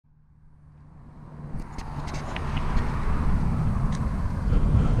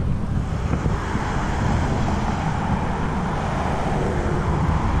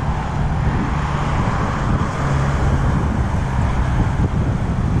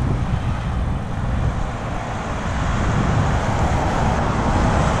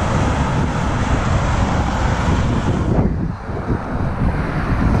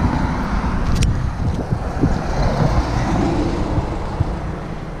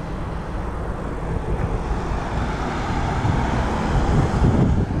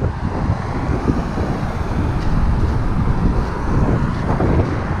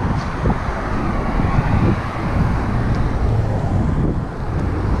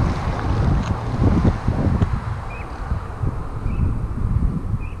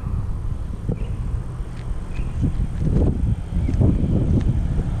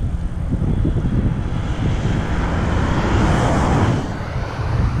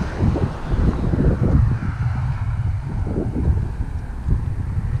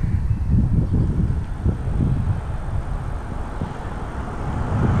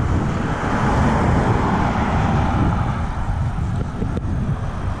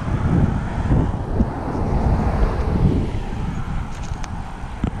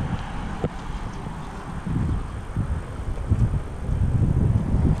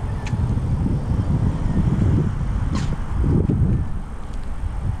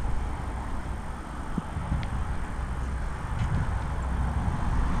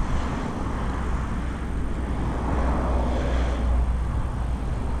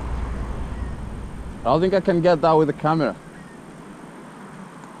I don't think I can get that with the camera.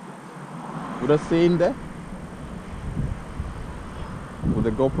 Would I see in there? Would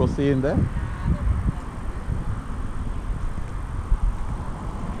the GoPro see in there?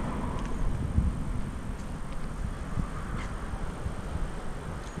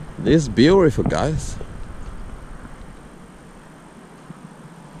 This is beautiful, guys.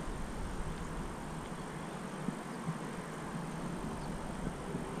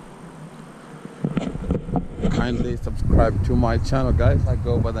 Kindly subscribe to my channel, guys. I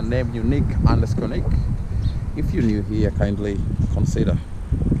go by the name unique_Nick. If you're new here, kindly consider.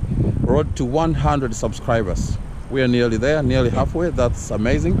 Road to 100 subscribers. We are nearly there, nearly halfway. That's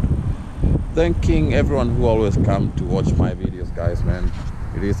amazing. Thanking everyone who always come to watch my videos, guys, man.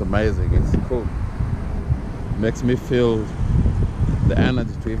 It is amazing. It's cool. Makes me feel the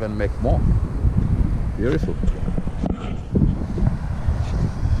energy to even make more. Beautiful.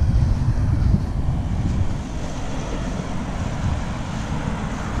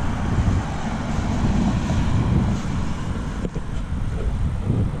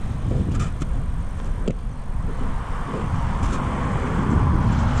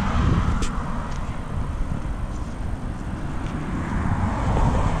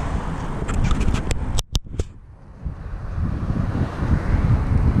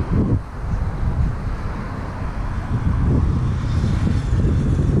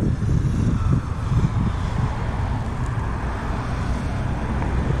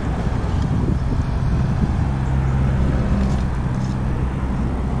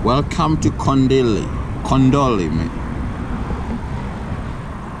 Welcome to Kondoli, mate.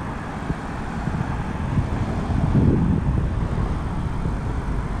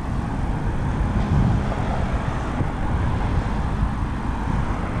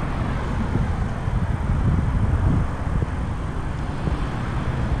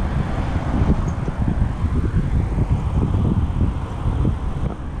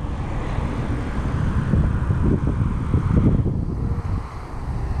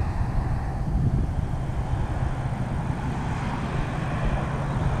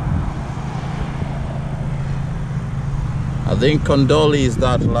 I think Kondoli is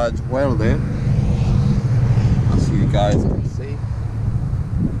that large well there, as you guys can see.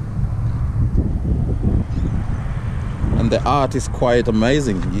 And the art is quite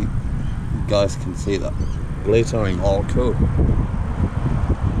amazing. You guys can see that. Glittering all cool.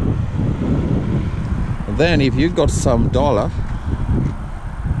 And then if you got some dollar,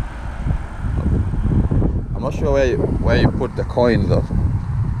 I'm not sure where you put the coin though.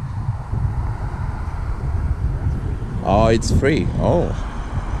 Oh, it's free. Oh.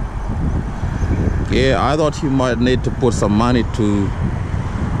 Yeah, I thought you might need to put some money to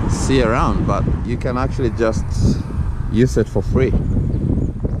see around, but you can actually just use it for free.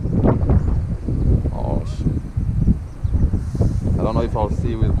 Oh, shit. I don't know if I'll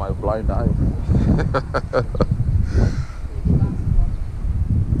see with my blind eye.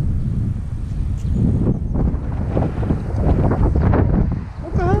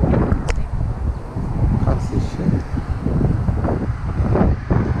 What the hell? Can't see shit.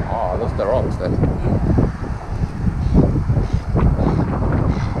 Oh, those are the rocks then.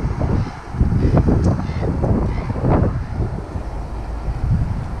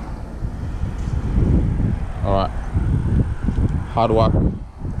 Alright. Hard work.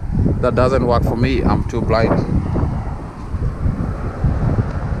 That doesn't work for me. I'm too blind.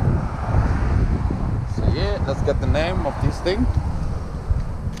 So yeah, let's get the name of this thing.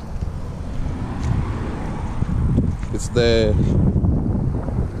 It's the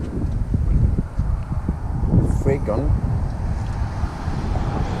freaking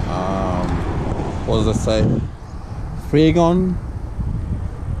what does it say? Freaking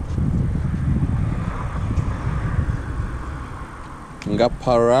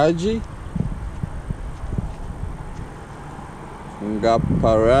Ngaparaji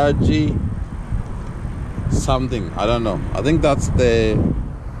something, I don't know. I think that's the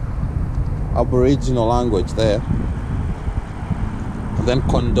Aboriginal language there. And then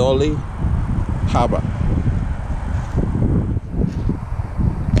Kondoli Harbour.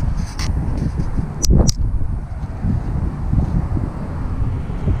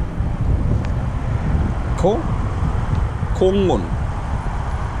 Kungun.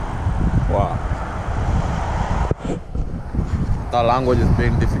 Wow. That language is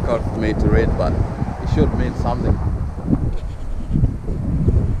being difficult for me to read, but it should mean something.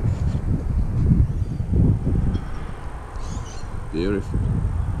 Beautiful.